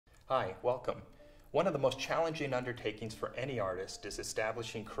Hi, welcome. One of the most challenging undertakings for any artist is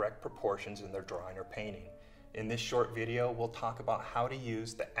establishing correct proportions in their drawing or painting. In this short video, we'll talk about how to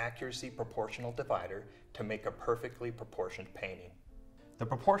use the Accurasee proportional divider to make a perfectly proportioned painting. The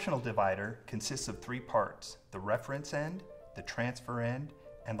proportional divider consists of three parts: the reference end, the transfer end,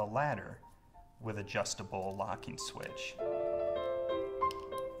 and the ladder with adjustable locking switch.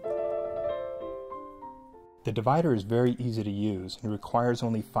 The divider is very easy to use and requires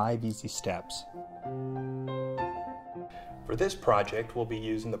only 5 easy steps. For this project, we'll be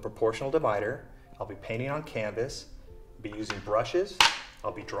using the proportional divider. I'll be painting on canvas, I'll be using brushes,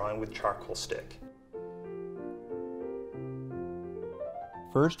 I'll be drawing with charcoal stick.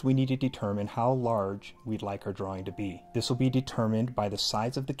 First, we need to determine how large we'd like our drawing to be. This will be determined by the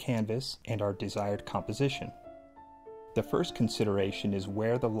size of the canvas and our desired composition. The first consideration is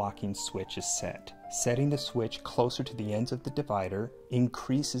where the locking switch is set. Setting the switch closer to the ends of the divider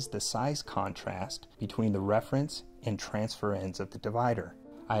increases the size contrast between the reference and transfer ends of the divider.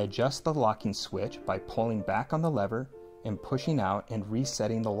 I adjust the locking switch by pulling back on the lever and pushing out and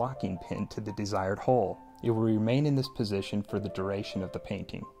resetting the locking pin to the desired hole. It will remain in this position for the duration of the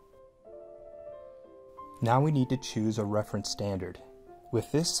painting. Now we need to choose a reference standard. With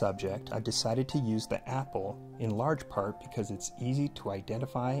this subject, I've decided to use the apple in large part because it's easy to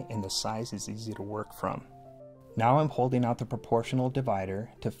identify and the size is easy to work from. Now I'm holding out the proportional divider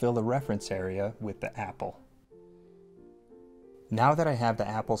to fill the reference area with the apple. Now that I have the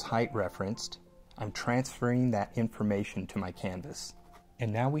apple's height referenced, I'm transferring that information to my canvas.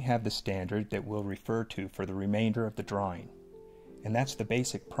 And now we have the standard that we'll refer to for the remainder of the drawing. And that's the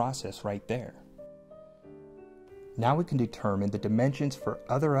basic process right there. Now we can determine the dimensions for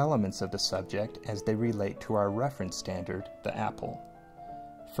other elements of the subject as they relate to our reference standard, the apple.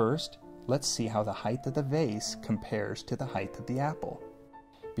 First, let's see how the height of the vase compares to the height of the apple.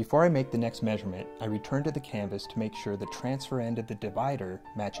 Before I make the next measurement, I return to the canvas to make sure the transfer end of the divider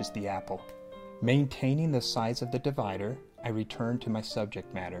matches the apple. Maintaining the size of the divider, I return to my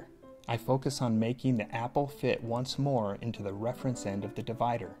subject matter. I focus on making the apple fit once more into the reference end of the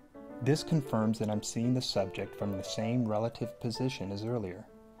divider. This confirms that I'm seeing the subject from the same relative position as earlier.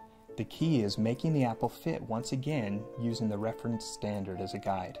 The key is making the apple fit once again using the reference standard as a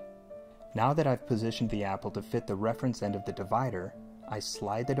guide. Now that I've positioned the apple to fit the reference end of the divider, I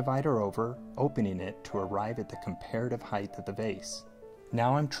slide the divider over, opening it to arrive at the comparative height of the vase.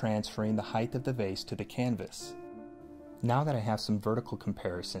 Now I'm transferring the height of the vase to the canvas. Now that I have some vertical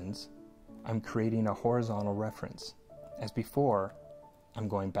comparisons, I'm creating a horizontal reference. As before, I'm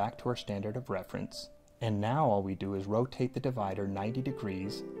going back to our standard of reference, and now all we do is rotate the divider 90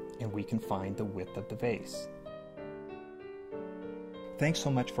 degrees and we can find the width of the vase. Thanks so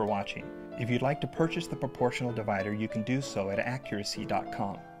much for watching. If you'd like to purchase the proportional divider, you can do so at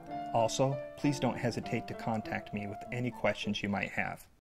Accurasee.com. Also, please don't hesitate to contact me with any questions you might have.